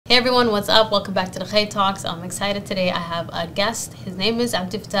Hey everyone, what's up? Welcome back to the Khair Talks. I'm excited today. I have a guest. His name is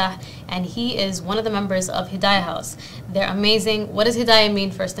Abdifatah, and he is one of the members of Hidayah House. They're amazing. What does Hidayah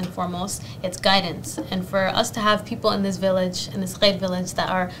mean, first and foremost? It's guidance. And for us to have people in this village, in this Khair village, that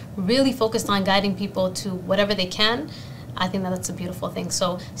are really focused on guiding people to whatever they can, I think that that's a beautiful thing.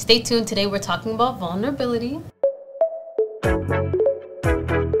 So stay tuned. Today we're talking about vulnerability.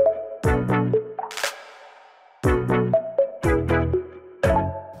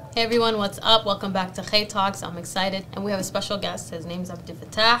 Hey everyone, what's up? Welcome back to Khair Talks. I'm excited, and we have a special guest. His name's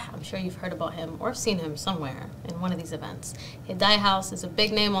Abdifatah. I'm sure you've heard about him or seen him somewhere in one of these events. Hidayah House is a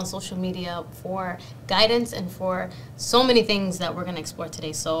big name on social media for guidance and for so many things that we're going to explore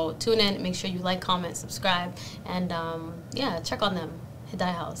today. So tune in, make sure you like, comment, subscribe, and yeah, check on them.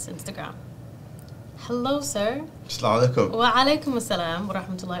 Hidayah House, Instagram. Hello, sir. Assalamu alaikum. Wa alaikum assalam wa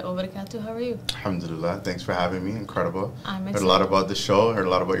rahmatullahi wa barakatuh. How are you? Alhamdulillah. Thanks for having me. Incredible. I'm excited. Heard a lot about the show. Heard a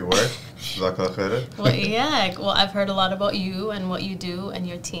lot about your work. Jazakallah khair. Well, yeah. Well, I've heard a lot about you and what you do and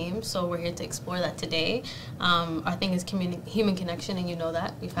your team. So we're here to explore that today. Our thing is human connection, and you know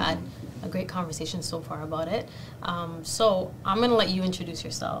that. We've had a great conversation so far about it. So I'm going to let you introduce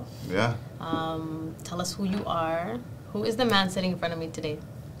yourself. Yeah. Tell us who you are. Who is the man sitting in front of me today?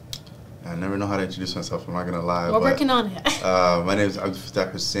 I never know how to introduce myself. I'm not going to lie. We're working on it. My name is Abdifatah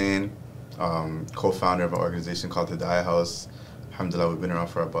Hussein, co-founder of an organization called Hidayah House. Alhamdulillah, we've been around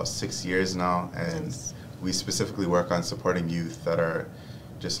for about 6 years now, and we specifically work on supporting youth that are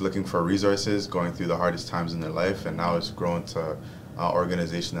just looking for resources, going through the hardest times in their life, and now it's grown to an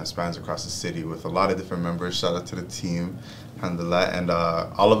organization that spans across the city with a lot of different members. Shout out to the team, alhamdulillah. And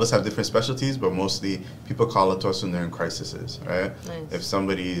all of us have different specialties, but mostly people call it to us when they're in crises, right? Nice. If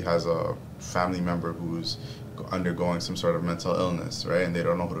somebody has a family member who's undergoing some sort of mental illness, right, and they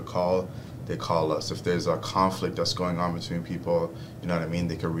don't know who to call, they call us. If there's a conflict that's going on between people, you know what I mean,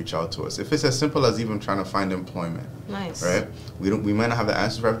 they can reach out to us. If it's as simple as even trying to find employment, Nice. right? We might not have the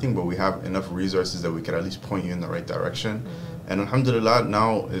answers for everything, but we have enough resources that we could at least point you in the right direction. And alhamdulillah,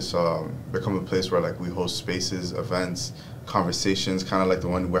 now it's become a place where like we host spaces, events, conversations, kind of like the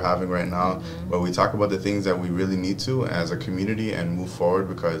one we're having right now, where we talk about the things that we really need to as a community and move forward,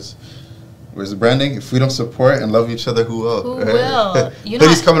 because where's the branding? If we don't support and love each other, who will? Who will? You know,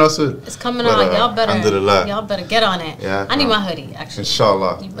 hoodie's coming out soon. It's coming out. Y'all better get on it. Yeah, I need my hoodie, actually.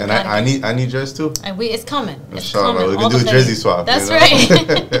 Inshallah. And I need yours too. It's coming. It's Inshallah. coming. We can do a jersey swap. That's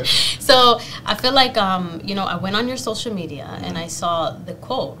right. So I feel like you know, I went on your social media and I saw the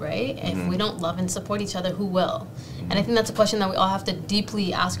quote, right? If we don't love and support each other, who will? And I think that's a question that we all have to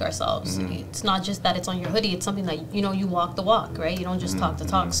deeply ask ourselves. It's not just that it's on your hoodie. It's something that, you know, you walk the walk, right? You don't just talk the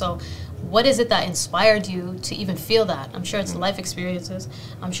talk. So what is it that inspired you to even feel that? I'm sure it's life experiences.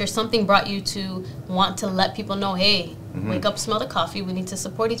 I'm sure something brought you to want to let people know, hey, wake up, smell the coffee. We need to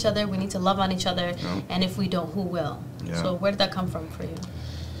support each other. We need to love on each other. And if we don't, who will? Yeah. So where did that come from for you?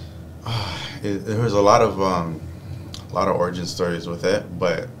 There was a lot of origin stories with it,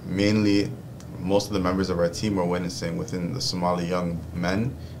 but mainly most of the members of our team were witnessing within the Somali young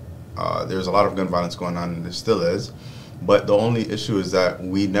men. There's a lot of gun violence going on, and there still is. But the only issue is that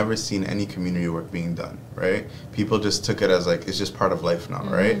we never seen any community work being done, right? People just took it as like, it's just part of life now,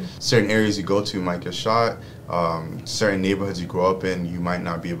 right? Certain areas you go to, you might get shot. Certain neighborhoods you grow up in, you might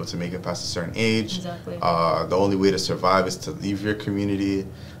not be able to make it past a certain age. Exactly. The only way to survive is to leave your community.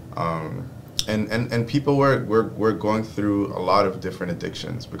 And people were going through a lot of different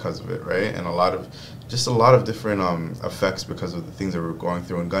addictions because of it, right? And a lot of different effects because of the things that we were going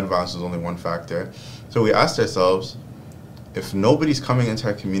through. And gun violence was only one factor. So we asked ourselves, if nobody's coming into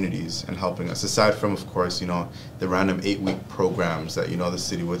our communities and helping us, aside from, of course, you know, the random 8-week programs that, you know, the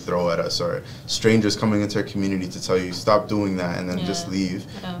city would throw at us, or strangers coming into our community to tell you, stop doing that and then just leave,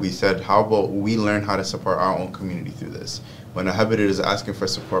 we said, how about we learn how to support our own community through this? When a Habit is asking for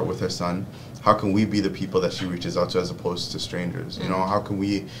support with her son, how can we be the people that she reaches out to as opposed to strangers? You know, how can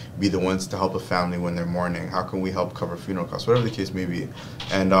we be the ones to help a family when they're mourning? How can we help cover funeral costs? Whatever the case may be.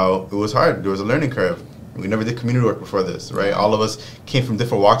 And it was hard. There was a learning curve. We never did community work before this, right? All of us came from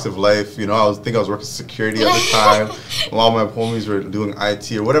different walks of life. You know, I was working security at the time. A lot of my homies were doing IT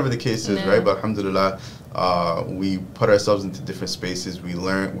or whatever the case is, right? But alhamdulillah, we put ourselves into different spaces. We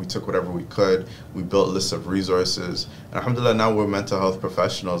learned, we took whatever we could. We built lists of resources. And alhamdulillah, now we're mental health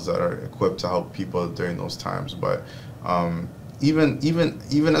professionals that are equipped to help people during those times. But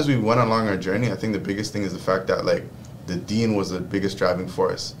even as we went along our journey, I think the biggest thing is the fact that like the deen was the biggest driving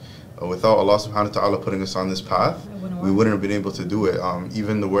force. Without Allah subhanahu wa ta'ala putting us on this path, we wouldn't have been able to do it.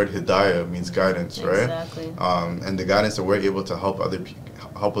 Even the word hidayah means guidance, right? Exactly. And the guidance that we're able to help other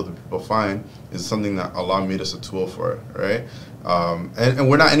people find is something that Allah made us a tool for, right? And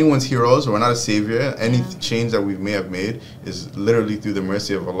we're not anyone's heroes. We're not a savior. Any change that we may have made is literally through the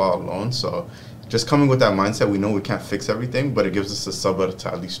mercy of Allah alone. So just coming with that mindset, we know we can't fix everything, but it gives us the sabr to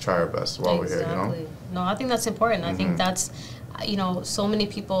at least try our best while we're here, you know? No, I think that's important. I think that's, you know, so many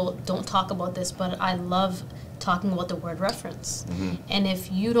people don't talk about this, but I love talking about the word reference. And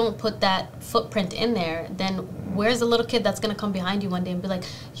if you don't put that footprint in there, then where's the little kid that's going to come behind you one day and be like,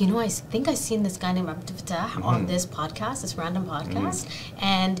 you know, I think I seen this guy named Abdifatah on this podcast, this random podcast,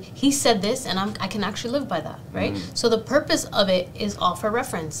 and he said this, and I can actually live by that, right? So the purpose of it is all for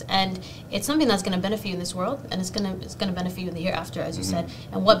reference, and it's something that's going to benefit you in this world, and it's going to benefit you in the hereafter, as you said.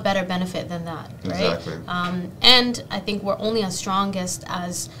 And what better benefit than that, right? Exactly. And I think we're only as strongest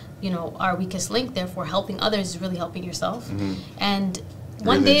as, you know, our weakest link. Therefore, helping others is really helping yourself. And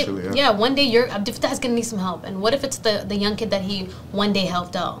one day, one day your Abdifatah is going to need some help. And what if it's the young kid that he one day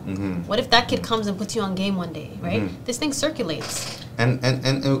helped out? What if that kid comes and puts you on game one day, right? This thing circulates. And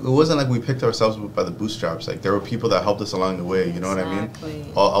it wasn't like we picked ourselves up by the bootstraps. Like, there were people that helped us along the way, you know what I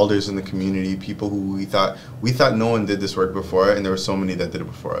mean? All elders in the community, people who we thought no one did this work before, and there were so many that did it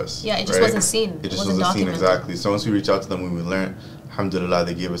before us. Yeah, it just wasn't seen. It just wasn't seen, exactly. So once we reached out to them, when we learned, alhamdulillah,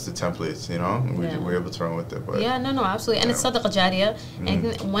 they gave us the templates, you know, and we were able to run with it. But no, absolutely. And it's sadaqah jariyah. And I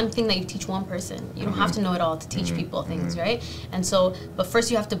think one thing that you teach one person, you don't have to know it all to teach people things, right? And so, but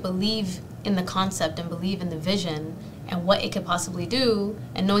first you have to believe in the concept and believe in the vision and what it could possibly do,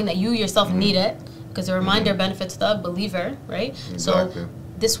 and knowing that you yourself need it, because a reminder benefits the believer, right? Exactly. So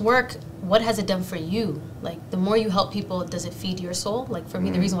this work, what has it done for you? Like, the more you help people, does it feed your soul? Like, for me,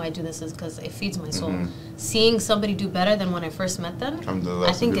 the reason why I do this is because it feeds my soul. Seeing somebody do better than when I first met them,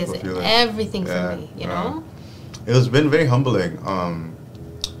 I think is everything for me, you know? It's been very humbling,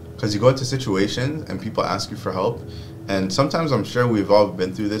 because you go into situations and people ask you for help. And sometimes, I'm sure we've all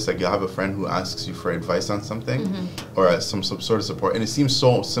been through this, like you'll have a friend who asks you for advice on something or some sort of support, and it seems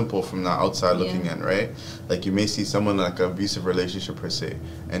so simple from the outside looking in, right? Like, you may see someone like an abusive relationship per se,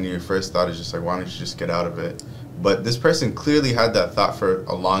 and your first thought is just like, why don't you just get out of it? But this person clearly had that thought for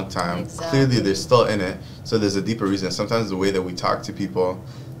a long time. Clearly they're still in it, so there's a deeper reason. Sometimes the way that we talk to people,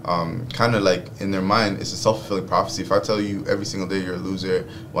 kind of like in their mind, it's a self-fulfilling prophecy. If I tell you every single day you're a loser,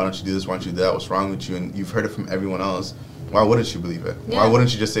 why don't you do this, why don't you do that, what's wrong with you, and you've heard it from everyone else, why wouldn't you believe it? Why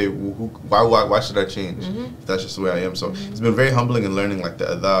wouldn't you just say, why should I change if that's just the way I am? So it's been very humbling in learning, like, the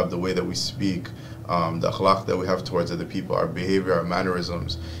adab, the way that we speak, the akhlaq that we have towards other people, our behavior, our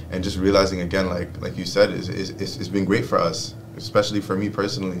mannerisms, and just realizing again, like you said, it's been great for us, especially for me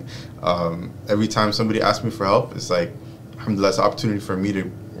personally. Every time somebody asks me for help, it's like, alhamdulillah, it's an opportunity for me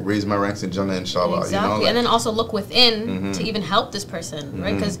to raise my ranks in Jannah, inshallah. Exactly. You know, like, and then also look within to even help this person,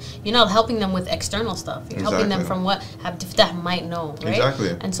 right? Because you're not helping them with external stuff. You're helping them from what Abdifatah might know, right?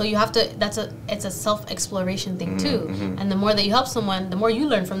 Exactly. And so you have to, it's a self-exploration thing too. And the more that you help someone, the more you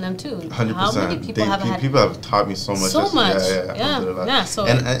learn from them too. 100%. How many people people have taught me so much. So much. Yeah. So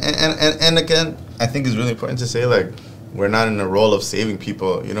and again, I think it's really important to say, like, we're not in the role of saving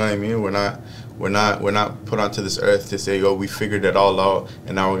people. You know what I mean? We're not put onto this earth to say, oh, we figured it all out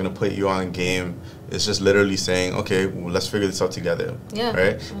and now we're gonna put you on game. It's just literally saying, okay, well, let's figure this out together.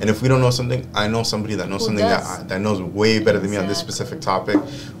 Right? And if we don't know something, I know somebody that knows something that knows way better than me on this specific topic,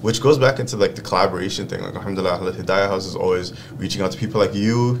 which goes back into, like, the collaboration thing. Like, alhamdulillah, Hidayah House is always reaching out to people like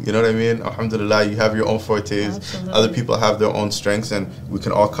you know what I mean? Alhamdulillah, you have your own fortes, other people have their own strengths, and we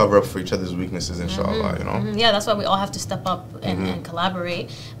can all cover up for each other's weaknesses, inshallah, you know? Yeah, that's why we all have to step up and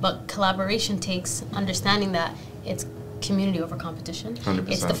collaborate. But collaboration takes understanding that it's community over competition.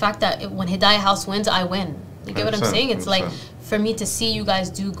 100%. It's the fact that when Hidayah House wins, I win. You get what I'm saying? It's 100%. Like, for me to see you guys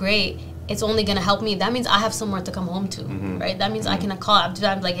do great, it's only going to help me. That means I have somewhere to come home to, right? That means I can call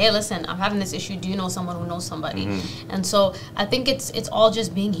Abdifatah, I'm like, hey, listen, I'm having this issue. Do you know someone who knows somebody? And so I think it's all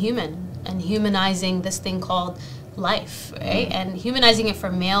just being human and humanizing this thing called life, right? And humanizing it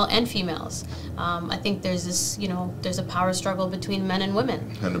for male and females. I think there's this, there's a power struggle between men and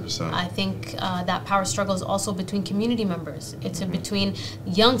women. 100%. I think that power struggle is also between community members. It's between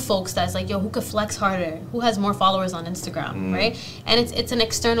young folks that's like, yo, who could flex harder? Who has more followers on Instagram, right? And it's an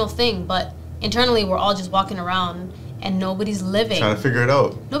external thing, but internally we're all just walking around and nobody's living. Trying to figure it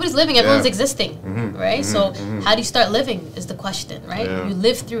out. Nobody's living. Everyone's existing, right? So how do you start living is the question, right? You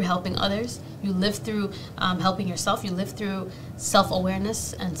live through helping others. You live through helping yourself. You live through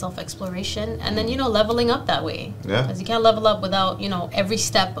self-awareness and self-exploration. And then, leveling up that way. Yeah. Because you can't level up without, every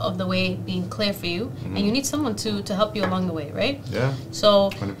step of the way being clear for you. And you need someone to help you along the way, right? Yeah. So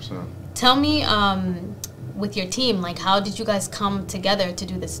 100%. Tell me, with your team, like, how did you guys come together to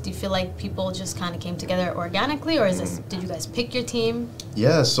do this? Do you feel like people just kind of came together organically, or did you guys pick your team?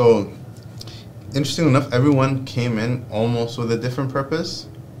 Yeah, so interesting enough, everyone came in almost with a different purpose.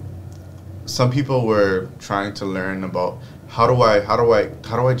 Some people were trying to learn about how do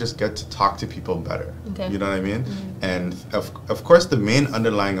I just get to talk to people better? Okay. You know what I mean? And of course, the main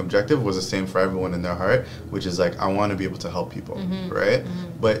underlying objective was the same for everyone in their heart, which is like, I want to be able to help people, right?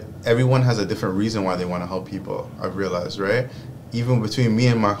 But everyone has a different reason why they want to help people, I've realized, right? Even between me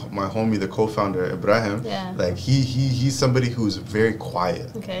and my homie, the co-founder, Ibrahim, like he's somebody who's very quiet,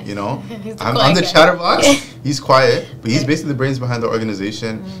 you know? I'm the chatterbox, he's quiet, but he's basically the brains behind the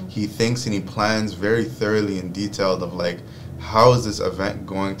organization. He thinks and he plans very thoroughly and detailed of like, how is this event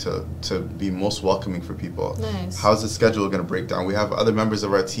going to be most welcoming for people? Nice. How's the schedule going to break down? We have other members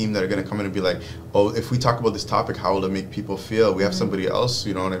of our team that are going to come in and be like, oh, if we talk about this topic, how will it make people feel? We have somebody else,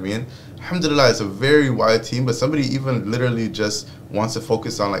 you know what I mean? Alhamdulillah, it's a very wide team, but somebody even literally just wants to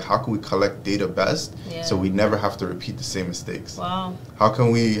focus on like, how can we collect data best so we never have to repeat the same mistakes? Wow. How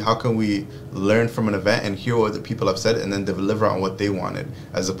can we learn from an event and hear what the people have said and then deliver on what they wanted,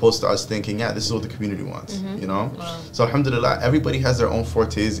 as opposed to us thinking, yeah, this is what the community wants, you know? Wow. So alhamdulillah, everybody has their own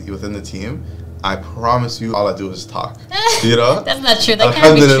fortes within the team. I promise you, all I do is talk. You know? That's not true. That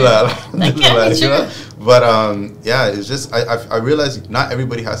can't be true. That can't be true. You know? But yeah, it's just I realize not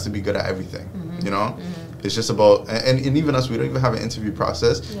everybody has to be good at everything. You know? It's just about, and even us, we don't even have an interview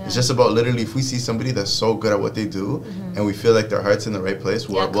process. It's just about literally, if we see somebody that's so good at what they do and we feel like their heart's in the right place,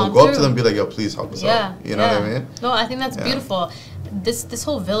 we'll go up to them and be like, yo, please help us out. You know what I mean? No, I think that's beautiful. This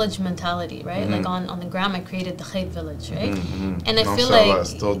whole village mentality, right? Like on the gram, I created the Khair village, right? And I feel like,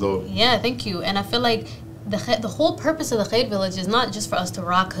 still dope. Yeah, thank you. And I feel like the whole purpose of the Khair village is not just for us to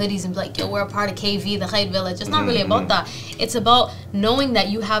rock hoodies and be like, yo, we're a part of KV, the Khair village. It's not really about that. It's about knowing that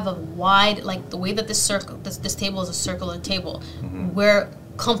you have a wide, like the way that this table is a circular table. We're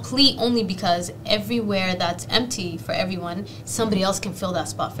complete only because everywhere that's empty for everyone, somebody else can fill that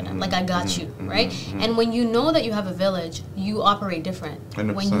spot for them. Like, I got you, right? And when you know that you have a village, you operate different.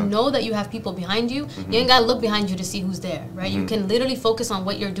 100%. When you know that you have people behind you, you ain't gotta look behind you to see who's there, right? You can literally focus on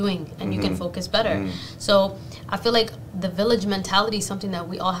what you're doing and you can focus better. So I feel like the village mentality is something that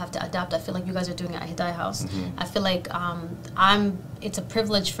we all have to adapt. I feel like you guys are doing it at Hidayah House. I feel like it's a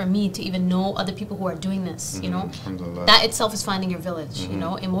privilege for me to even know other people who are doing this, you know? That itself is finding your village, you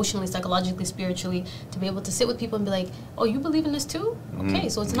know? Emotionally, psychologically, spiritually, to be able to sit with people and be like, oh, you believe in this too? Okay,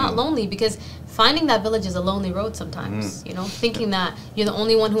 so it's not lonely, because finding that village is a lonely road sometimes, you know? Thinking that you're the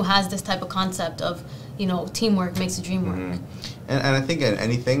only one who has this type of concept of, you know, teamwork makes the dream work. And I think in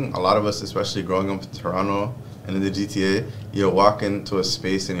anything, a lot of us, especially growing up in Toronto and in the GTA, you'll walk into a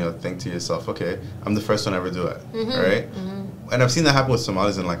space and you'll think to yourself, okay, I'm the first one to ever do it, right? And I've seen that happen with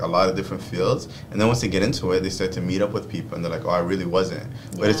Somalis in like a lot of different fields. And then once they get into it, they start to meet up with people and they're like, oh, I really wasn't.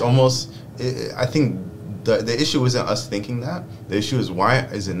 But it's almost, I think the issue isn't us thinking that. The issue is, why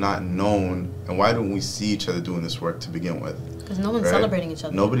is it not known, and why don't we see each other doing this work to begin with? Because no one's celebrating each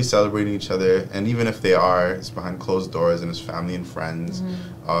other. Nobody's celebrating each other. And even if they are, it's behind closed doors and it's family and friends.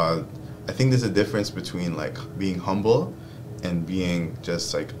 I think there's a difference between like being humble and being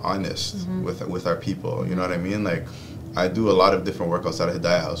just like honest with our people. You know what I mean? Like, I do a lot of different work outside of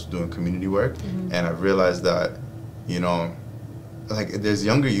Hidayah House, doing community work, and I've realized that, you know, like there's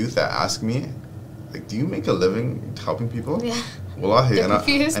younger youth that ask me, like, do you make a living helping people? Yeah. Wallahi, and I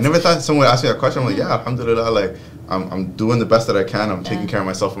never thought someone would ask me that question. I'm like, yeah, alhamdulillah, like I'm doing the best that I can. I'm taking care of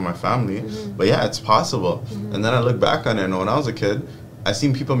myself and my family. But yeah, it's possible. And then I look back on it, and when I was a kid, I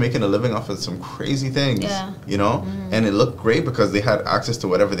seen people making a living off of some crazy things, you know, and it looked great because they had access to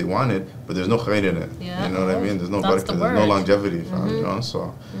whatever they wanted, but there's no khair in it. You know what I mean? There's no barakah, there's no longevity, you know.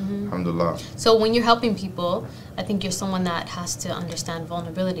 So, alhamdulillah. So when you're helping people, I think you're someone that has to understand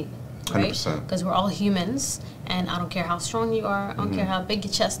vulnerability, right? 100%. Because we're all humans, and I don't care how strong you are, I don't care how big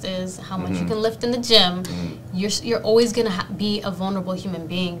your chest is, how much you can lift in the gym, you're always gonna be a vulnerable human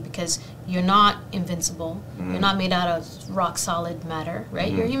being, because you're not invincible. You're not made out of rock solid matter,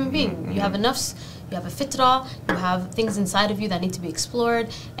 right? You're a human being. You have enough. You have a fitrah. You have things inside of you that need to be explored,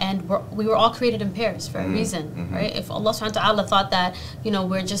 and we were all created in pairs for a reason, right? If Allah subhanahu wa ta'ala thought that, you know,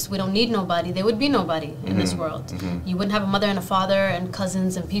 we don't need nobody, there would be nobody in this world. You wouldn't have a mother and a father and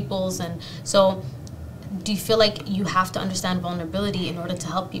cousins and peoples, and so. Do you feel like you have to understand vulnerability in order to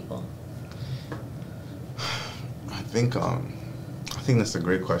help people? I think that's a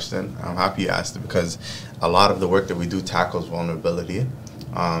great question. I'm happy you asked it, because a lot of the work that we do tackles vulnerability.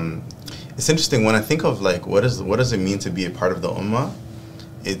 It's interesting when I think of like what does it mean to be a part of the ummah.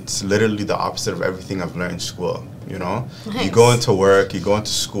 it's literally the opposite of everything I've learned in school, you know? Nice. You go into work, you go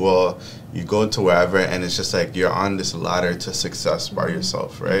into school, you go into wherever, and it's just like you're on this ladder to success by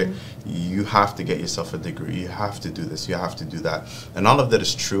yourself, right? You have to get yourself a degree, you have to do this, you have to do that. And all of that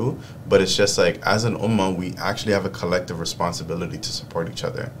is true, but it's just like, as an ummah, we actually have a collective responsibility to support each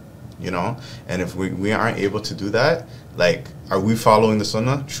other, you know? And if we aren't able to do that, like, are we following the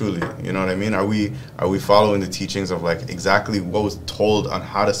sunnah? Truly, you know what I mean? Are we following the teachings of like exactly what was told on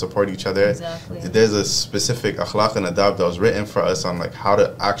how to support each other? Exactly. There's a specific akhlaq and adab that was written for us on like how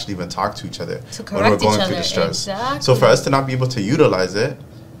to actually even talk to each other when we're going through the stress. Exactly. So for us to not be able to utilize it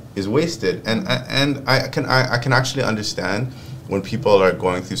is wasted. And I can actually understand when people are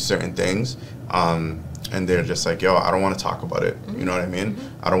going through certain things. And they're just like, yo, I don't want to talk about it. You know what I mean?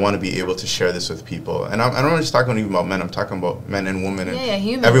 I don't want to be able to share this with people. And I'm not just talking even about men. I'm talking about men and women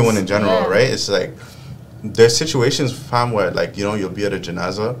and everyone in general, right? It's like, there's situations, fam, where like, you know, you'll be at a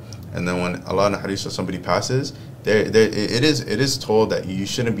janazah, and then when Allah and Hadith says somebody passes, it is told that you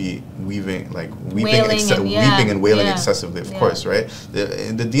shouldn't be weeping and wailing excessively, of course, right?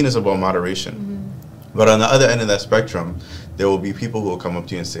 The deen is about moderation. But on the other end of that spectrum, there will be people who will come up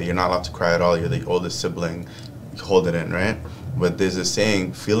to you and say, you're not allowed to cry at all, you're the oldest sibling, hold it in, right? But there's a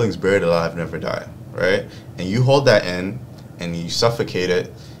saying, feelings buried alive never die, right? And you hold that in and you suffocate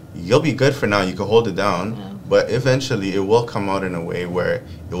it, you'll be good for now, you can hold it down, but eventually it will come out in a way where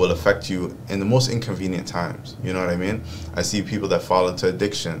it will affect you in the most inconvenient times, you know what I mean? I see people that fall into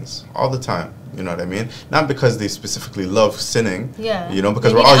addictions all the time, you know what I mean? Not because they specifically love sinning, you know,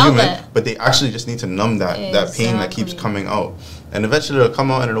 because we're all human, but they actually just need to numb that pain that keeps coming out. And eventually it'll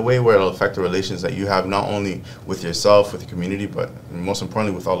come out in a way where it'll affect the relations that you have, not only with yourself, with your community, but most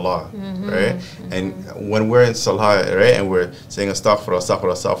importantly with Allah, right? And when we're in salah, right, and we're saying astaghfirullah,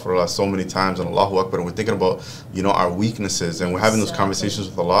 astaghfirullah, astaghfirullah so many times, and Allahu Akbar, and we're thinking about, you know, our weaknesses, and we're having those conversations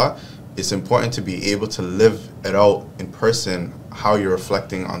with Allah, it's important to be able to live it out in person, how you're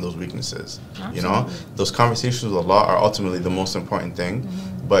reflecting on those weaknesses. You know, those conversations with Allah are ultimately the most important thing,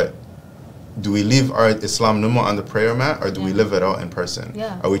 but do we leave our Islam numma on the prayer mat, or do we live it out in person?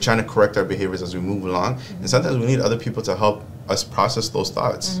 Are we trying to correct our behaviors as we move along? And sometimes we need other people to help us process those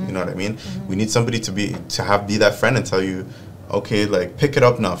thoughts. You know what I mean? We need somebody to be that friend and tell you, okay, like, pick it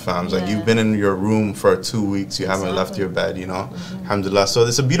up now, fams. Like, you've been in your room for 2 weeks, you haven't left your bed, you know? Alhamdulillah. So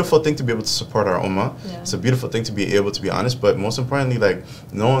it's a beautiful thing to be able to support our ummah. It's a beautiful thing to be able to be honest, but most importantly, like,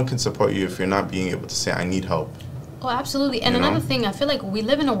 no one can support you if you're not being able to say, I need help. Oh, absolutely. And another thing, I feel like we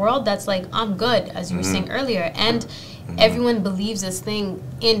live in a world that's like, I'm good, as you were saying earlier, and everyone believes this thing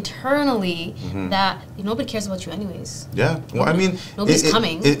internally that nobody cares about you anyways. Well, I mean, nobody's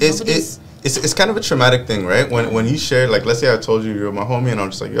coming. It's kind of a traumatic thing, right? When you share, like, let's say I told you you're my homie, and I'm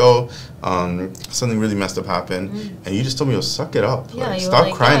just like, yo, something really messed up happened, and you just told me, yo, suck it up. Like, stop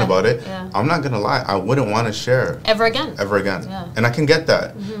like, crying about it. I'm not gonna lie, I wouldn't want to share ever again. And I can get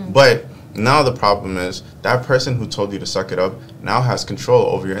that, but now the problem is that person who told you to suck it up now has control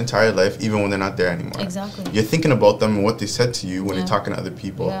over your entire life, even when they're not there anymore. You're thinking about them and what they said to you when you're talking to other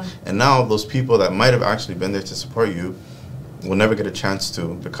people. And now those people that might have actually been there to support you will never get a chance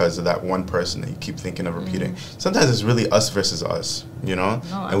to, because of that one person that you keep thinking of repeating. Sometimes it's really us versus us, you know?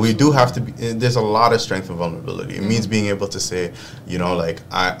 And we do have to be, there's a lot of strength and vulnerability. It means being able to say, you know, like,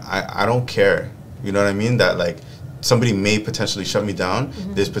 I don't care. You know what I mean? That, like, somebody may potentially shut me down.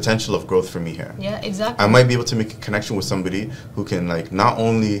 There's potential of growth for me here. I might be able to make a connection with somebody who can, like, not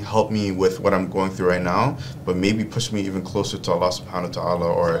only help me with what I'm going through right now, but maybe push me even closer to Allah subhanahu wa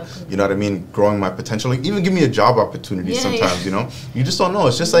ta'ala, or you know what I mean, growing my potential, like, even give me a job opportunity sometimes, you know? You just don't know.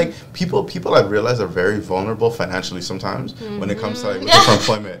 It's just like people I've realized are very vulnerable financially sometimes when it comes to, like, looking for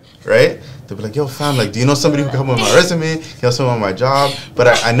employment, right? They'll be like, yo, fam, like, do you know somebody who can help with my resume? Can help someone with my job?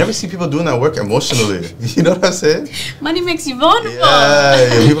 But I never see people doing that work emotionally. You know what I'm saying? Money makes you vulnerable.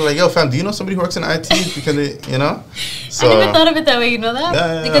 People are like, yo, fam, do you know somebody who works in IT? Because they, you know? So, I never thought of it that way, you know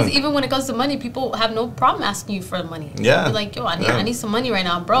that? Because even when it comes to money, people have no problem asking you for money. They're like, yo, I need some money right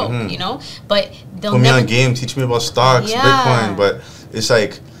now, I'm broke, you know? But they'll put me on game, teach me about stocks, Bitcoin. But it's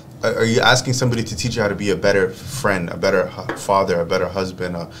like, are you asking somebody to teach you how to be a better friend, a better father, a better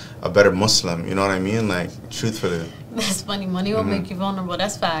husband, a better Muslim? You know what I mean? Like, truthfully. That's funny. Money will make you vulnerable.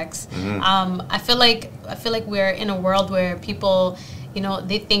 That's facts. I feel like we're in a world where people, you know,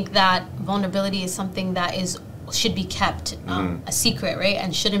 they think that vulnerability is something that should be kept a secret, right,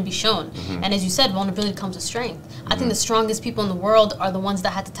 and shouldn't be shown. And as you said, vulnerability comes with strength. I think the strongest people in the world are the ones that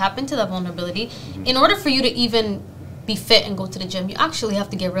had to tap into that vulnerability in order for you to even be fit and go to the gym, you actually have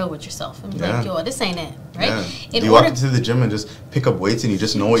to get real with yourself and be like, yo, this ain't it, right? Yeah. Do you walk into the gym and just pick up weights and you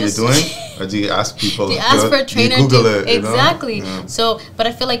just know what you're doing? Or do you ask people? Do you ask for a trainer? Do you Google it? Exactly. You know? Yeah. So, but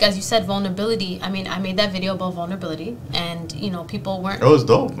I feel like, as you said, vulnerability. I mean, I made that video about vulnerability, and you know, people weren't. It was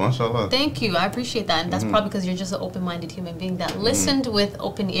dope, mashallah. Thank you, I appreciate that, and that's probably because you're just an open-minded human being that listened with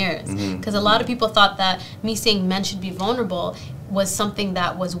open ears. Because a lot of people thought that me saying men should be vulnerable was something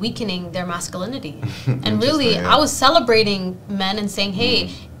that was weakening their masculinity, and really, I was celebrating men and saying,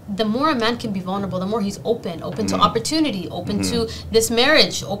 hey. The more a man can be vulnerable, the more he's open to opportunity, open to this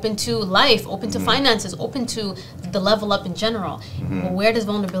marriage, open to life, open to finances, open to the level up in general. Well, where does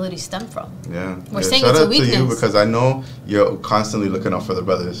vulnerability stem from? Yeah, we're saying shout it's a out weakness. to you, because I know you're constantly looking out for the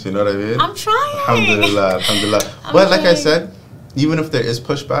brothers. You know what I mean? I'm trying. Alhamdulillah, alhamdulillah. But like I said, even if there is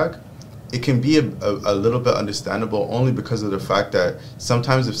pushback, it can be a little bit understandable only because of the fact that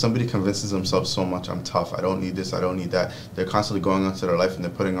sometimes if somebody convinces themselves so much, I'm tough, I don't need this, I don't need that, they're constantly going on to their life and they're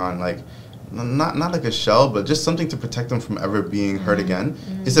putting on like, not like a shell, but just something to protect them from ever being hurt again.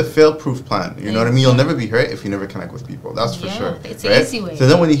 It's a fail-proof plan. You know what I mean? You'll never be hurt if you never connect with people. That's for sure. It's an easy way. So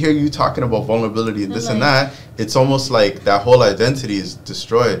then when you hear you talking about vulnerability and this and that, it's almost like that whole identity is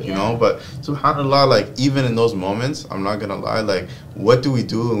destroyed, you know? But subhanAllah, like even in those moments, I'm not gonna lie, like what do we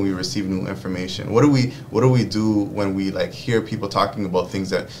do when we receive new information? What do we do when we like hear people talking about things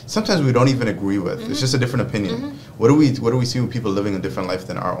that sometimes we don't even agree with? It's just a different opinion. What do we see with people living a different life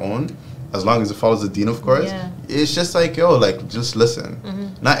than our own? As long as it follows the deen, of course. It's just like, yo, like, just listen.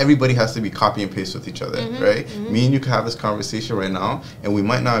 Not everybody has to be copy and paste with each other, right? Me and you can have this conversation right now, and we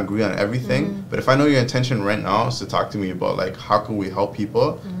might not agree on everything, but if I know your intention right now is to talk to me about, like, how can we help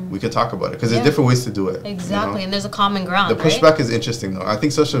people, we can talk about it. Because there's different ways to do it. Exactly, you know? and there's a common ground, The pushback is interesting, though. I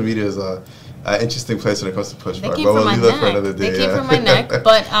think social media is an interesting place when it comes to pushback. They came but from we'll my leave neck. that for another day. They came from my neck.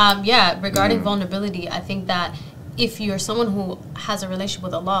 But, regarding vulnerability, I think that if you're someone who has a relationship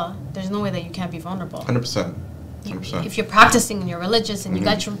with Allah, there's no way that you can't be vulnerable. 100%. 100%. If you're practicing and you're religious and you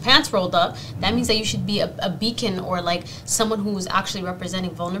got your pants rolled up, that means that you should be a beacon or like someone who's actually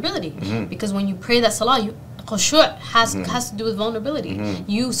representing vulnerability. Because when you pray that salah, khushu' has to do with vulnerability.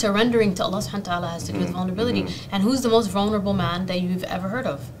 You surrendering to Allah subhanahu wa ta'ala has to do with vulnerability. And who's the most vulnerable man that you've ever heard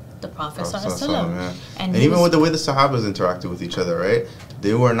of? The Prophet ﷺ. And even with the way the Sahabas interacted with each other, right?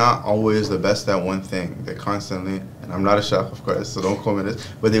 They were not always the best at one thing. They constantly, and I'm not a chef, of course, so don't quote me this,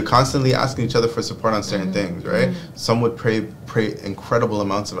 but they're constantly asking each other for support on certain things, right? Some would pray incredible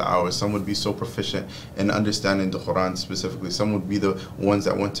amounts of hours. Some would be so proficient in understanding the Quran specifically. Some would be the ones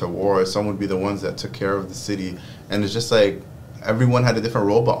that went to war. Some would be the ones that took care of the city. And it's just like, everyone had a different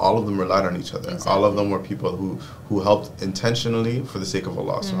role, but all of them relied on each other. All of them were people who helped intentionally for the sake of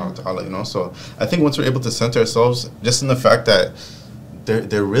Allah subhanahu wa ta'ala, you know? So I think once we're able to center ourselves just in the fact that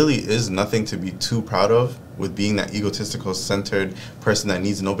there really is nothing to be too proud of with being that egotistical, centered person that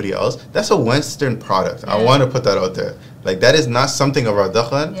needs nobody else. That's a Western product. I want to put that out there. Like, that is not something of our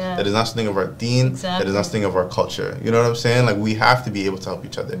dakhan, that is not something of our deen, that is not something of our culture. You know what I'm saying? Like, we have to be able to help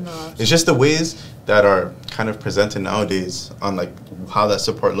each other. It's just the ways that are kind of presented nowadays on, like, how that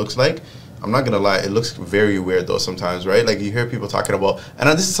support looks like. I'm not going to lie, it looks very weird, though, sometimes, right? Like, you hear people talking about, and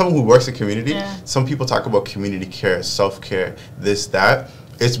this is someone who works in community, some people talk about community care, self-care, this, that.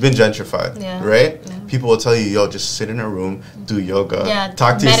 It's been gentrified, right? People will tell you, yo, just sit in a room, do yoga,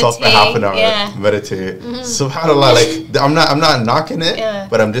 talk to yourself for half an hour, meditate. SubhanAllah, like, I'm not knocking it,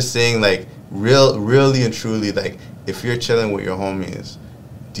 but I'm just saying, like, really and truly, like, if you're chilling with your homies,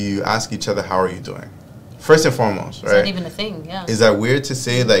 do you ask each other, how are you doing? First and foremost, right? It's not even a thing, Is that weird to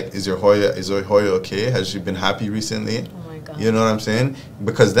say, like, is your Hoya okay? Has she been happy recently? Oh my God. You know what I'm saying?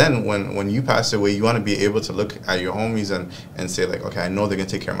 Because then when you pass away, you want to be able to look at your homies and say, like, okay, I know they're going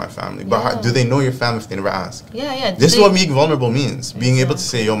to take care of my family. But how, do they know your family if they never ask? This is what being vulnerable means. Being able to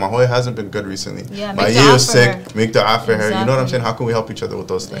say, yo, my Hoya hasn't been good recently. My Yaya is sick. Make dua for her. You know what I'm saying? How can we help each other with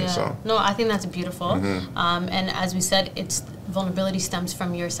those things? So no, I think that's beautiful. And as we said, vulnerability stems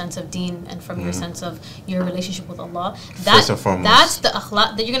from your sense of deen and from your sense of your relationship with Allah. First and foremost. That's the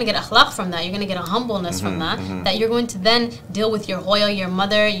akhlaq, that you're going to get akhlaq from that. You're going to get a humbleness from that. That you're going to then deal with your hoya, your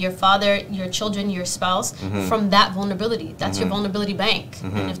mother, your father, your children, your spouse from that vulnerability. That's your vulnerability bank.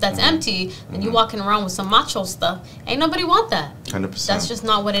 And if that's empty, then you're walking around with some macho stuff. Ain't nobody want that. 100%. That's just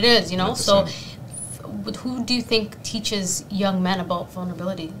not what it is, you know? 100%. So who do you think teaches young men about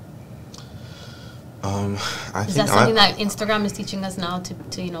vulnerability? Is that something that Instagram is teaching us now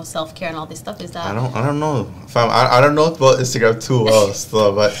to you know, self-care and all this stuff? Is that I don't know. I don't know about Instagram too well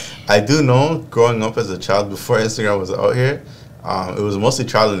still, but I do know growing up as a child before Instagram was out here, it was mostly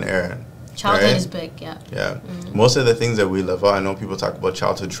trial and error. Childhood right? is big, yeah. Yeah. Most of the things that we live out, I know people talk about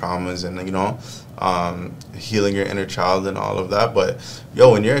childhood traumas and, you know, healing your inner child and all of that. But,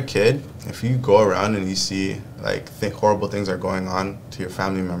 yo, when you're a kid, if you go around and you see, like, horrible things are going on to your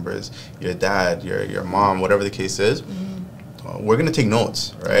family members, your dad, your mom, whatever the case is, we're going to take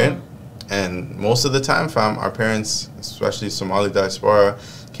notes, right? And most of the time, fam, our parents, especially Somali diaspora,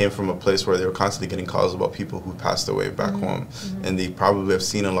 came from a place where they were constantly getting calls about people who passed away back home. And they probably have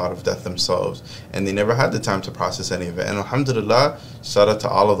seen a lot of death themselves. And they never had the time to process any of it. And alhamdulillah, shout out to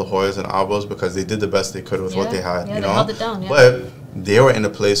all of the Hoyas and Abos because they did the best they could with what they had, you know? Held it down, But they were in a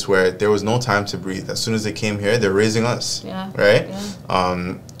place where there was no time to breathe. As soon as they came here, they're raising us, right?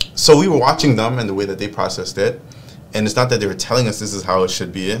 So we were watching them and the way that they processed it. And it's not that they were telling us this is how it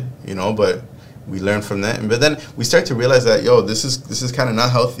should be, you know, but we learn from that. But then we start to realize that, yo, this is kind of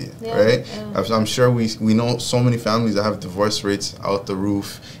not healthy, right? I'm sure we know so many families that have divorce rates out the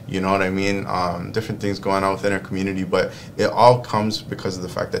roof, you know what I mean? Different things going on within our community, but it all comes because of the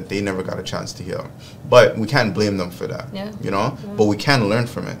fact that they never got a chance to heal. But we can't blame them for that, you know? But we can learn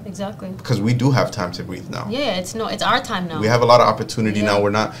from it. Exactly. Because we do have time to breathe now. Yeah, it's our time now. We have a lot of opportunity now.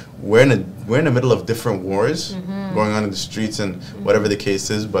 We're in the middle of different wars going on in the streets and whatever the case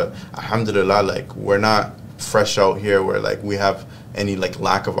is, but alhamdulillah, like, we're not fresh out here where, like, we have any, like,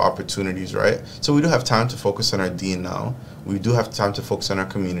 lack of opportunities, right? So we do have time to focus on our deen now. We do have time to focus on our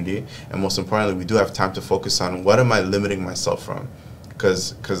community, and most importantly, we do have time to focus on what am I limiting myself from,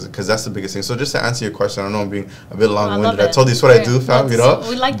 because that's the biggest thing. So just to answer your question, I know I'm being a bit long-winded. I told you it's what I do, fam, you know.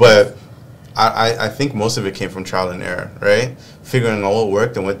 We like but I think most of it came from trial and error, right? Figuring out what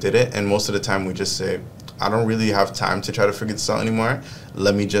worked and what didn't, and most of the time we just say, I don't really have time to try to figure this out anymore.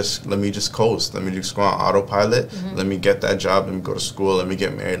 Let me just coast. Let me just go on autopilot. Let me get that job. Let me go to school. Let me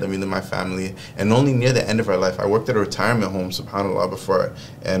get married. Let me live my family. And only near the end of our life, I worked at a retirement home, subhanAllah, before.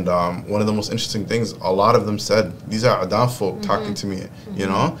 And one of the most interesting things, a lot of them said, these are Adan folk talking to me, you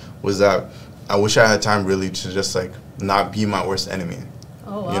know, was that I wish I had time really to just, like, not be my worst enemy.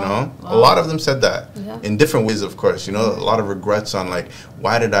 Oh, wow. You know, a lot of them said that in different ways, of course. You know, a lot of regrets on, like,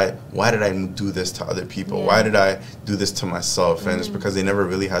 why did I do this to other people? Why did I do this to myself? And it's because they never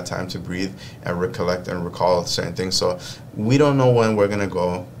really had time to breathe and recollect and recall certain things. So we don't know when we're gonna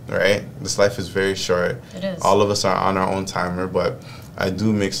go, right? This life is very short. It is. All of us are on our own timer, but I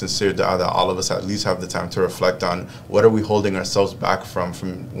do make sincere dua that all of us at least have the time to reflect on what are we holding ourselves back from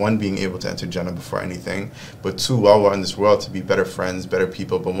one, being able to enter Jannah before anything, but two, while we're in this world, to be better friends, better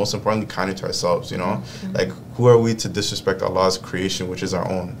people, but most importantly, kinder to ourselves, you know? Like, who are we to disrespect Allah's creation, which is our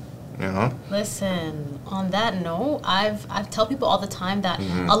own, you know? Listen, on that note, I've tell people all the time that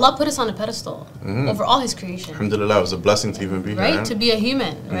Allah put us on a pedestal over all His creation. Alhamdulillah, it was a blessing to even be here. Right? To be a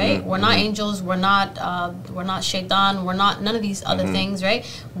human, right? We're not angels, we're not shaitan, we're not none of these other things, right?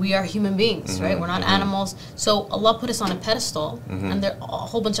 We are human beings, right? We're not animals. So Allah put us on a pedestal, and there a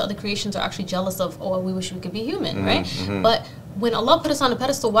whole bunch of other creations are actually jealous of, oh, we wish we could be human, right? But when Allah put us on a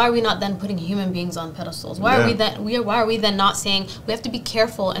pedestal, why are we not then putting human beings on pedestals? Why are we then not saying we have to be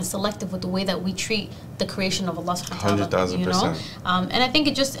careful and selective with the way that we treat the creation of Allah subhanahu wa ta'ala, you know? And I think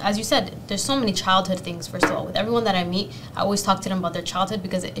it just, as you said, there's so many childhood things. First of all, with everyone that I meet, I always talk to them about their childhood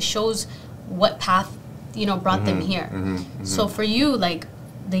because it shows what path, you know, brought them here. So for you, like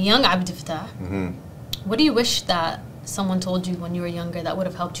the young Abdifatah, what do you wish that someone told you when you were younger that would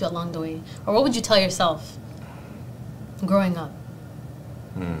have helped you along the way? Or what would you tell yourself growing up?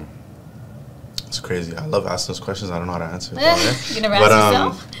 It's crazy. I love asking those questions. I don't know how to answer. You never ask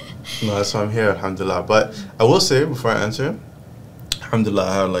yourself? No, that's why I'm here, alhamdulillah. But I will say, before I answer, alhamdulillah,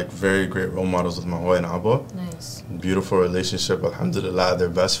 I have, like, very great role models with my Hoy and Abo. Nice. Beautiful relationship, alhamdulillah. They're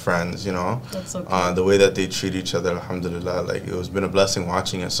best friends, you know. That's so cool. The way that they treat each other, alhamdulillah, like, it was been a blessing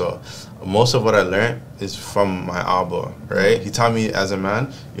watching it. So most of what I learned is from my Abo, right? He taught me as a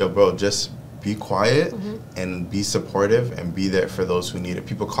man, yo, bro, just be quiet and be supportive and be there for those who need it.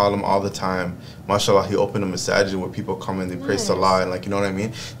 People call him all the time. MashaAllah, he opened a masajid where people come and they pray salah and, like, you know what I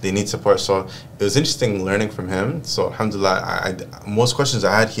mean? They need support. So it was interesting learning from him. So alhamdulillah, most questions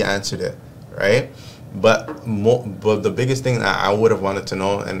I had, he answered it, right? But the biggest thing that I would have wanted to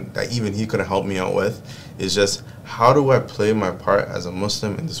know, and that even he couldn't help me out with, is just how do I play my part as a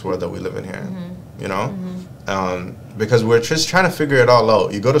Muslim in this world that we live in here? You know? Because we're just trying to figure it all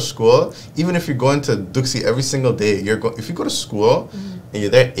out. You go to school, even if you're going to Duxi every single day, if you go to school and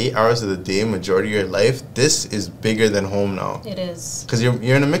you're there 8 hours of the day, majority of your life, this is bigger than home now. It is. Because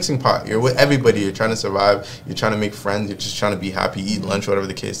you're in a mixing pot. You're with everybody. You're trying to survive. You're trying to make friends. You're just trying to be happy, eat lunch, whatever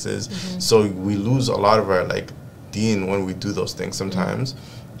the case is. So we lose a lot of our, like, deen when we do those things sometimes.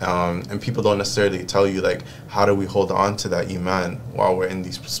 And people don't necessarily tell you, like, how do we hold on to that iman while we're in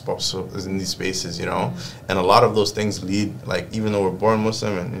these spaces, you know? And a lot of those things lead, like, even though we're born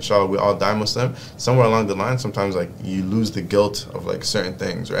Muslim and inshallah we all die Muslim, somewhere along the line sometimes, like, you lose the guilt of, like, certain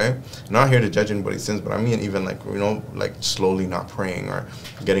things, right? I'm not here to judge anybody's sins, but I mean even, like, you know, like, slowly not praying or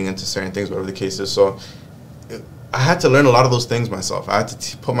getting into certain things, whatever the case is. So I had to learn a lot of those things myself. I had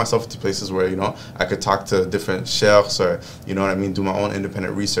to put myself into places where, you know, I could talk to different sheikhs or, you know what I mean, do my own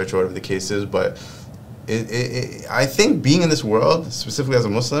independent research or whatever the case is. But I think being in this world, specifically as a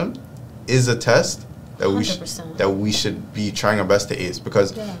Muslim, is a test that we should be trying our best to ace.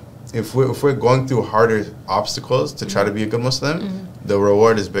 Because if we're going through harder obstacles to try to be a good Muslim, the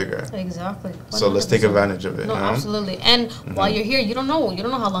reward is bigger. Exactly. 100%. So let's take advantage of it. No, you know? absolutely. And while you're here, you don't know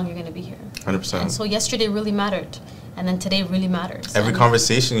how long you're going to be here. 100%. And so yesterday really mattered, and then today really matters. Every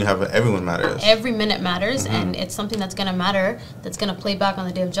conversation you have with everyone matters. Every minute matters, and it's something that's going to matter, that's going to play back on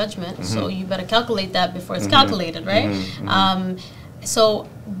the Day of Judgment. So you better calculate that before it's calculated, right? So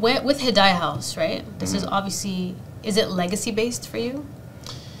with Hidayah House, right? This is obviously, is it legacy based for you?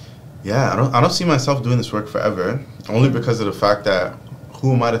 Yeah, I don't see myself doing this work forever, only because of the fact that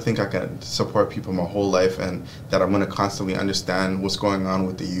who am I to think I can support people my whole life and that I'm going to constantly understand what's going on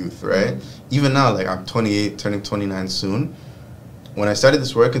with the youth, right? Even now, like, I'm 28, turning 29 soon. When I started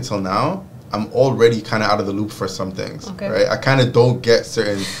this work until now, I'm already kind of out of the loop for some things, right? I kind of don't get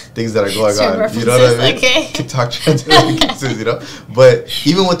certain things that are going on. You know what I mean? Okay. TikTok trends, you know? But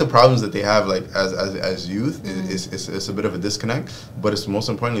even with the problems that they have, like, as youth, it's a bit of a disconnect. But it's most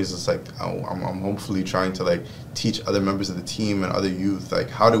importantly, it's just like, I'm hopefully trying to, like, teach other members of the team and other youth, like,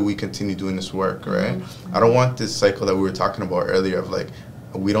 how do we continue doing this work, right? I don't want this cycle that we were talking about earlier of, like,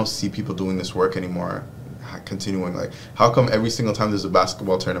 we don't see people doing this work anymore continuing. Like, how come every single time there's a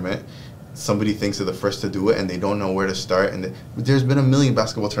basketball tournament, somebody thinks they're the first to do it and they don't know where to start? And there's been a million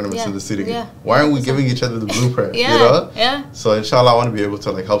basketball tournaments in the city. Why aren't we giving each other the blueprint? You know? So inshallah I want to be able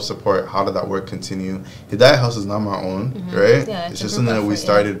to, like, help support how did that work continue. Hidayah House is not my own, right? It's just something that we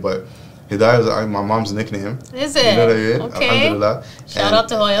started, but Hidayah is my mom's nickname. Is it? You know what I mean? Okay. Alhamdulillah. Shout out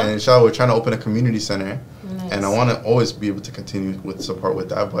to Hoya. And inshallah we're trying to open a community center. And I want to always be able to continue with support with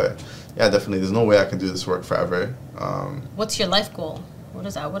that. But yeah, definitely there's no way I can do this work forever. What's your life goal? What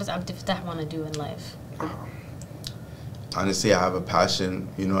does Abdifatah want to do in life? Honestly, I have a passion,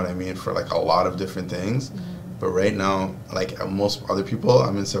 you know what I mean, for, like, a lot of different things. But right now, like most other people,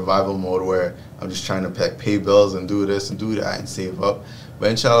 I'm in survival mode where I'm just trying to pay bills and do this and do that and save up. But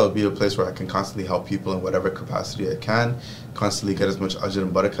inshallah, it'll be a place where I can constantly help people in whatever capacity I can, constantly get as much ajr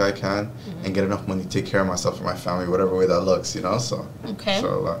and barakah I can, and get enough money to take care of myself and my family, whatever way that looks, you know? So,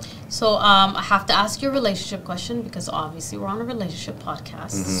 inshallah. So I have to ask you a relationship question because obviously we're on a relationship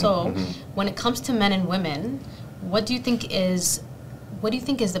podcast. When it comes to men and women, what do you think is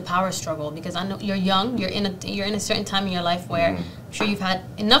the power struggle? Because I know you're young, you're in a certain time in your life where I'm sure you've had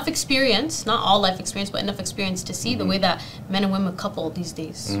enough experience, not all life experience, but enough experience to see the way that men and women couple these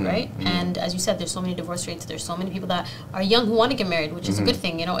days, right? And as you said, there's so many divorce rates, there's so many people that are young who want to get married, which is a good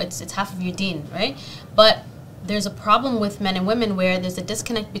thing, you know, it's half of your deen, right? But there's a problem with men and women where there's a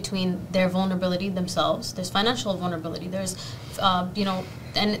disconnect between their vulnerability themselves, there's financial vulnerability, there's, you know,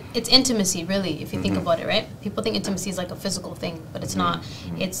 and it's intimacy, really, if you think about it, right? People think intimacy is like a physical thing, but it's not.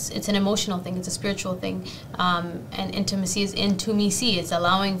 It's an emotional thing. It's a spiritual thing. And intimacy is intumicy. It's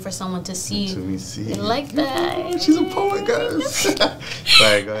allowing for someone to see. Intumicy. Like that. She's a poet, guys.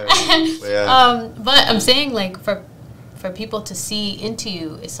 Sorry, go ahead. But, but I'm saying, like, for people to see into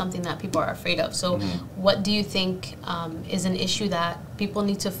you is something that people are afraid of. So what do you think is an issue that people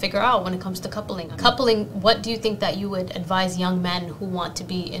need to figure out when it comes to coupling? What do you think that you would advise young men who want to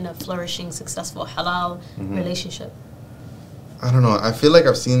be in a flourishing, successful, halal relationship? I don't know. I feel like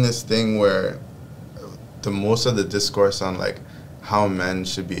I've seen this thing where most of the discourse on, like, how men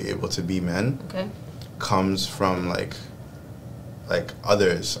should be able to be men comes from, like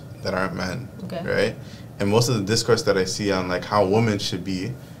others that aren't men, right? And most of the discourse that I see on, like, how women should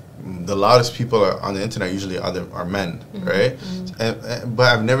be, the loudest people on the internet usually are men, right? But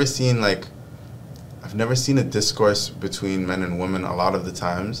I've never seen a discourse between men and women a lot of the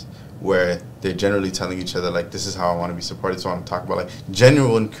times where they're generally telling each other, like, this is how I want to be supported, so I want to talk about, like,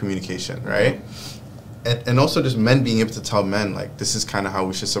 genuine communication, right? And also just men being able to tell men, like, this is kind of how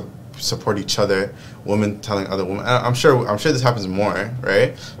we should support each other. Women telling other women. I'm sure this happens more,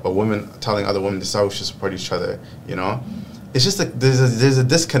 right? But women telling other women, this is how we should support each other. You know, it's just like there's a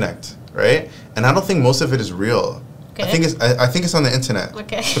disconnect, right? And I don't think most of it is real. I think it's on the internet.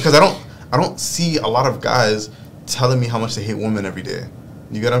 Because I don't see a lot of guys telling me how much they hate women every day.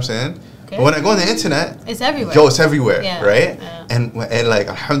 You get what I'm saying? Okay. But when I go on the internet, it's everywhere. Yo, it's everywhere, yeah. right? Yeah. And like,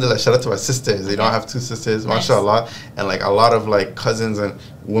 alhamdulillah, shout out to my sisters. You know, I have 2 sisters, mashallah, and like a lot of like cousins and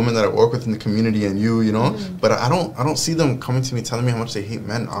women that I work with in the community, and you know. But I don't see them coming to me telling me how much they hate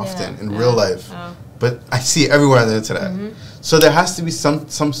men often in real life. But I see it everywhere on the internet. So there has to be some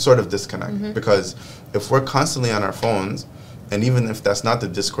sort of disconnect, because if we're constantly on our phones, and even if that's not the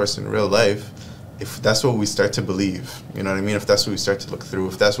discourse in real life, if that's what we start to believe, you know what I mean? If that's what we start to look through,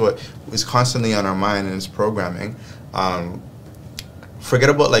 if that's what is constantly on our mind and is programming, forget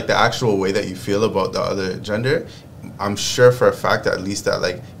about like the actual way that you feel about the other gender. I'm sure for a fact at least that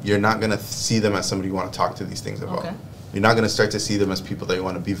like you're not gonna see them as somebody you want to talk to these things about. Okay. You're not going to start to see them as people that you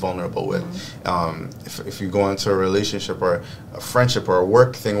want to be vulnerable with. If you go into a relationship or a friendship or a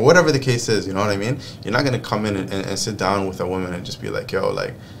work thing, or whatever the case is, you know what I mean? You're not going to come in and sit down with a woman and just be like, yo,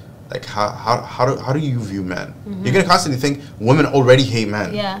 like how do you view men? You're going to constantly think women already hate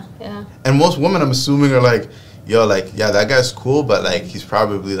men. Yeah, yeah. And most women, I'm assuming, are like, yo, like, yeah, that guy's cool, but like he's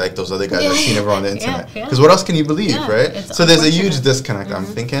probably like those other guys I've seen ever on the internet. Because what else can you believe, right? So there's a huge disconnect, I'm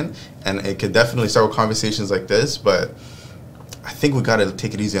thinking, and it could definitely start with conversations like this, but I think we gotta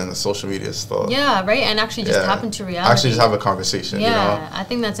take it easy on the social media stuff. Yeah, right, and actually just tap into reality. Actually, just have a conversation. Yeah, you know? I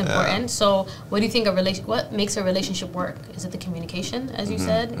think that's important. So, what do you think what makes a relationship work? Is it the communication, as you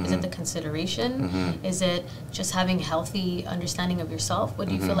said? Is it the consideration? Is it just having healthy understanding of yourself? What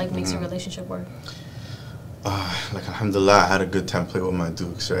do you feel like makes a relationship work? Like alhamdulillah, I had a good template with my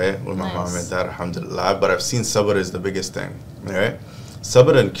dukes, right? With my mom and dad, alhamdulillah. But I've seen sabr is the biggest thing, right?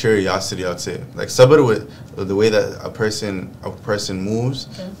 Sabr and curiosity, I'd say. Like sabr with the way that a person moves,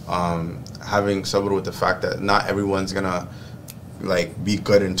 having sabr with the fact that not everyone's gonna like be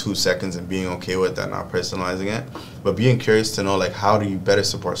good in 2 seconds and being okay with that, not personalizing it, but being curious to know like how do you better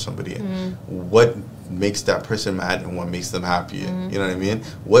support somebody, what makes that person mad and what makes them happy, you know what I mean?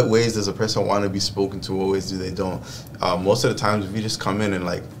 What ways does a person want to be spoken to, what ways do they don't? Most of the times if you just come in and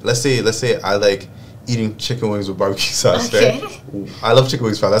like, let's say I like eating chicken wings with barbecue sauce, right? I love chicken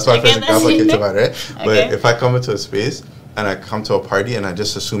wings, that's my first example I came to mind, right? But if I come into a space and I come to a party and I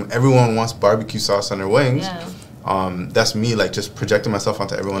just assume everyone wants barbecue sauce on their wings, that's me like just projecting myself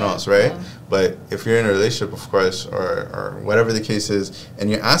onto everyone else, right? But if you're in a relationship, of course, or whatever the case is, and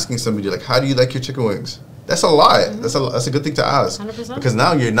you're asking somebody like, how do you like your chicken wings? That's a lot. That's a good thing to ask. 100%. Because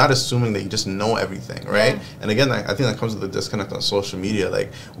now you're not assuming that you just know everything, right? And again, I think that comes with the disconnect on social media.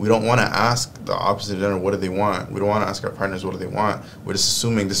 Like, we don't want to ask the opposite gender what do they want. We don't want to ask our partners what do they want. We're just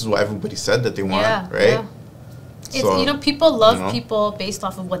assuming this is what everybody said that they want, right? So, you know, people love people based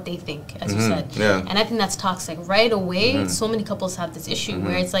off of what they think, as you said. And I think that's toxic. Right away, so many couples have this issue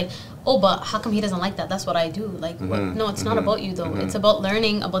where it's like, oh, but how come he doesn't like that? That's what I do. Like, no, it's not about you, though. It's about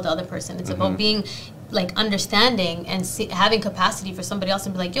learning about the other person. It's about being, like, understanding and having capacity for somebody else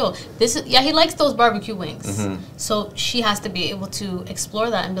and be like, yo, this is, he likes those barbecue wings. So she has to be able to explore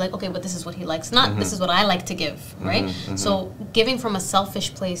that and be like, okay, but this is what he likes. Not this is what I like to give, right? So giving from a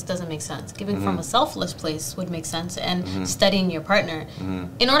selfish place doesn't make sense. Giving from a selfless place would make sense. And studying your partner.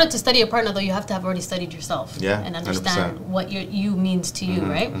 In order to study your partner, though, you have to have already studied yourself and understand 100%. What you means to you,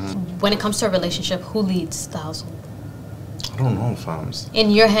 right? When it comes to a relationship, who leads the household? I don't know, fams. In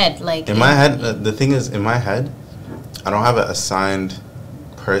your head, like... In my head, the thing is, in my head, I don't have an assigned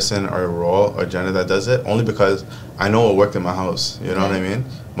person or role or gender that does it, only because I know what worked in my house. You know what I mean?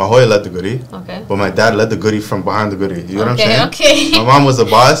 My hoya led the goodie, but my dad led the goodie from behind the goodie. You know what I'm saying? My mom was the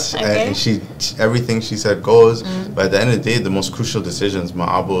boss, and everything she said goes. But at the end of the day, the most crucial decisions, my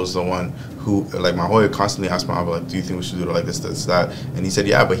Abu was the one who, like, my hoya constantly asked my Abu, like, do you think we should do it like this, that? And he said,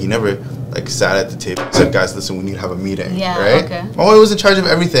 yeah, but he never, like, sat at the table and said, guys, listen, we need to have a meeting, right? My hoya was in charge of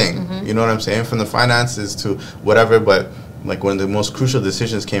everything, you know what I'm saying? From the finances to whatever, but, like, when the most crucial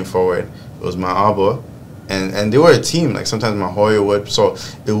decisions came forward, it was my Abu. And they were a team. Like sometimes my hoya would. So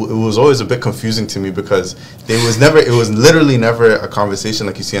it was always a bit confusing to me because it was literally never a conversation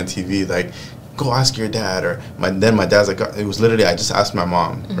like you see on TV. Like, go ask your dad, or then my dad's like, it was literally I just asked my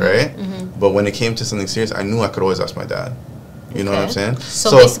mom, right? But when it came to something serious, I knew I could always ask my dad. You know what I'm saying?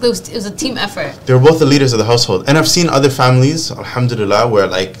 So basically, it was a team effort. They were both the leaders of the household, and I've seen other families, alhamdulillah, where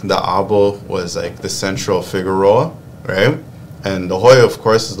like the Abu was like the central figure role, right? And the hoya, of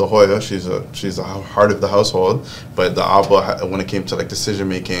course, is the hoya. She's the heart of the household. But the Abu, when it came to like decision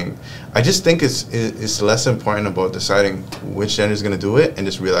making, I just think it's less important about deciding which gender is going to do it and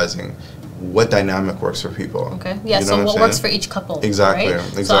just realizing what dynamic works for people. Okay. Yeah. You know so what works for each couple. Exactly. Right?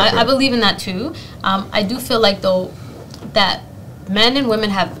 Exactly. So I believe in that too. I do feel like though that men and women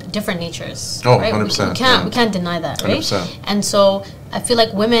have different natures. Oh, right? 100%. We can't deny that, right? 100%. And so I feel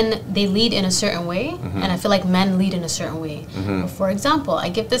like women, they lead in a certain way, and I feel like men lead in a certain way. For example, I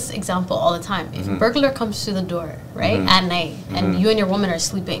give this example all the time. If a burglar comes through the door, right, at night, and you and your woman are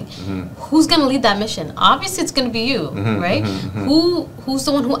sleeping, who's going to lead that mission? Obviously, it's going to be you, right? Who's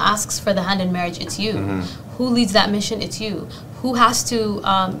the one who asks for the hand in marriage? It's you. Who leads that mission? It's you. Who has to,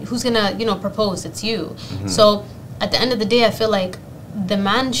 who's going to, propose? It's you. So at the end of the day, I feel like the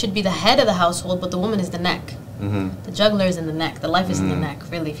man should be the head of the household, but the woman is the neck. The juggler is in the neck. The life is in the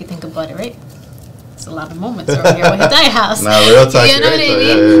neck, really, if you think about it, right? It's a lot of moments over here with Hidayah House. Nah, real talk, you know right? what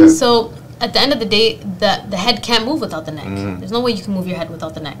I mean? Yeah. So at the end of the day, the head can't move without the neck. There's no way you can move your head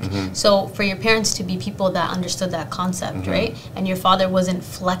without the neck. So for your parents to be people that understood that concept, right? And your father wasn't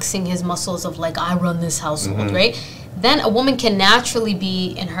flexing his muscles of like, I run this household, right? Then a woman can naturally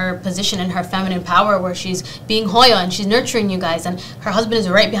be in her position, in her feminine power, where she's being hoya and she's nurturing you guys, and her husband is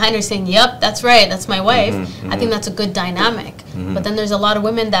right behind her saying, yep, that's right, that's my wife. I think that's a good dynamic. But then there's a lot of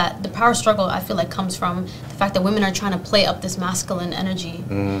women that the power struggle, I feel like, comes from the fact that women are trying to play up this masculine energy,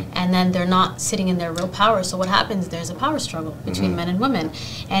 and then they're not sitting in their real power. So what happens, there's a power struggle between men and women.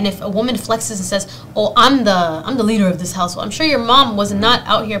 And if a woman flexes and says, oh, I'm the leader of this household, I'm sure your mom was not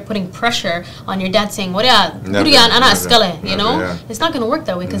out here putting pressure on your dad saying, what you know, it's not going to work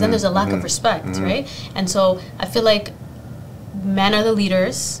that way, because then there's a lack of respect, right? And so I feel like men are the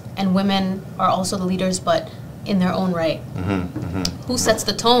leaders and women are also the leaders, but in their own right. Who sets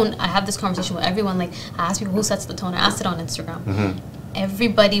the tone? I have this conversation with everyone. Like, I ask people who sets the tone. I asked it on Instagram.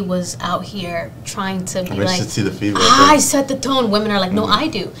 Everybody was out here trying to be like, I set the tone. Women are like, no, I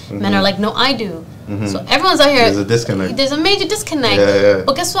do. Men are like, no, I do. So everyone's out here. There's a disconnect. There's a major disconnect.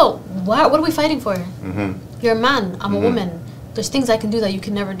 But guess what? What are we fighting for? You're a man. I'm a woman. There's things I can do that you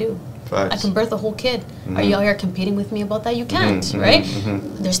can never do. I can birth a whole kid. Are you out here competing with me about that? You can't, right?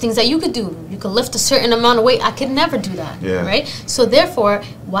 There's things that you could do. You could lift a certain amount of weight. I could never do that, right? So therefore,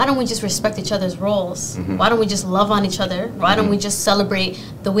 why don't we just respect each other's roles? Why don't we just love on each other? Why don't we just celebrate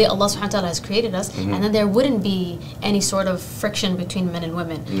the way Allah subhanahu wa ta'ala has created us? And then there wouldn't be any sort of friction between men and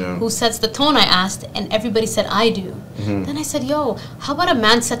women. Who sets the tone, I asked, and everybody said, I do. Then I said, yo, how about a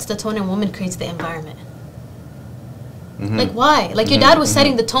man sets the tone and a woman creates the environment? Like, why? Like, your dad was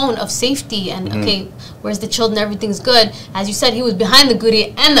setting the tone of safety and, okay, where's the children, everything's good. As you said, he was behind the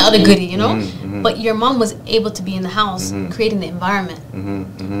goodie and the other goodie, you know? But your mom was able to be in the house, creating the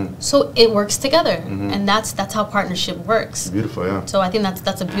environment. So it works together. And that's how partnership works. Beautiful, yeah. So I think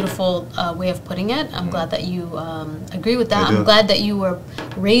that's a beautiful way of putting it. I'm glad that you agree with that. I'm glad that you were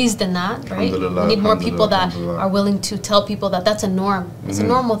raised in that, right? We need more people that are willing to tell people that that's a norm. It's a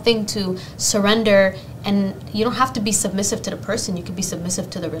normal thing to surrender. And you don't have to be submissive to the person. You could be submissive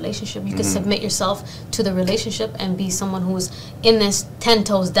to the relationship. You could submit yourself to the relationship and be someone who's in this 10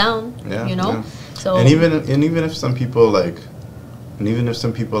 toes down. You know. So and even if some people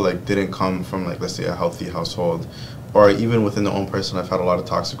didn't come from, like, let's say, a healthy household, or even within their own person, I've had a lot of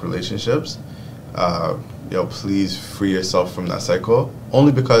toxic relationships. Please free yourself from that cycle.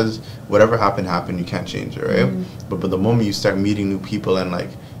 Only because whatever happened, you can't change it, right? But the moment you start meeting new people and, like,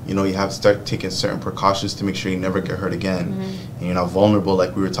 you know, you have to start taking certain precautions to make sure you never get hurt again. And you're not vulnerable,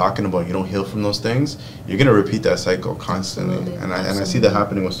 like we were talking about. You don't heal from those things. You're going to repeat that cycle constantly. And I see that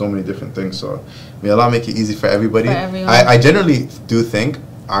happening with so many different things. So may Allah make it easy for everybody. I generally do think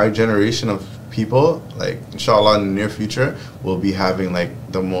our generation of people, like, inshallah, in the near future, will be having, like,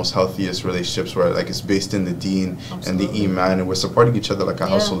 the most healthiest relationships where, like, it's based in the deen and the iman, and we're supporting each other like a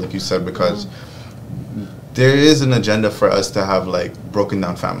household, like you said, because there is an agenda for us to have, like, broken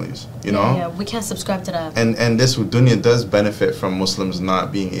down families, you know? Yeah, we can't subscribe to that. And this dunya does benefit from Muslims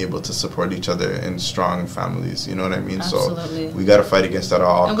not being able to support each other in strong families, you know what I mean? Absolutely. So we got to fight against that at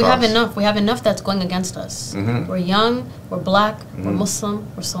all costs. And we have enough that's going against us. We're young, we're black, we're Muslim,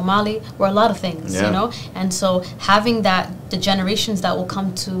 we're Somali, we're a lot of things, you know? And so having the generations that will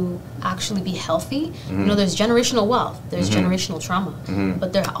come to actually be healthy, you know, there's generational wealth, there's generational trauma,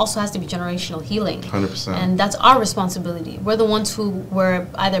 but there also has to be generational healing. 100%. And that's our responsibility. We're the ones who were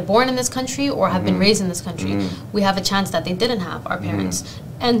either born in this country or have been raised in this country. We have a chance that they didn't have, our parents.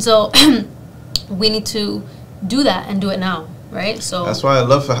 And so we need to do that and do it now, right? So that's why I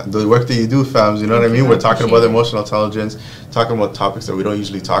love the work that you do, fams. You know what I mean? We're talking about emotional intelligence, talking about topics that we don't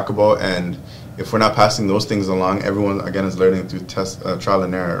usually talk about, and if we're not passing those things along, everyone, again, is learning through trial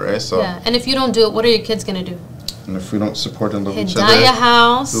and error, right? So yeah, and if you don't do it, what are your kids going to do? And if we don't support and love each other, Hidayah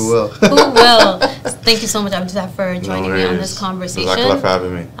House. who will? Who will? Thank you so much, Abdifatah, for joining me on this conversation. Jazakallah for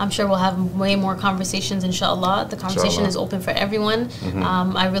having me. I'm sure we'll have way more conversations, inshallah. The conversation is open for everyone.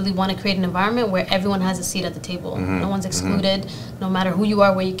 I really want to create an environment where everyone has a seat at the table. No one's excluded, no matter who you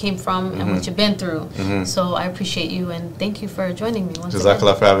are, where you came from, and what you've been through. So I appreciate you, and thank you for joining me once again.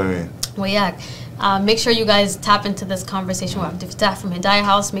 Jazakallah for having me. Well, yeah. Make sure you guys tap into this conversation with Abdifatah from Hidayah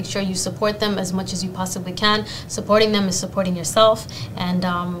House. Make sure you support them as much as you possibly can. Supporting them is supporting yourself. And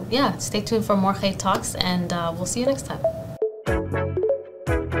yeah, stay tuned for more Khair talks, and we'll see you next time.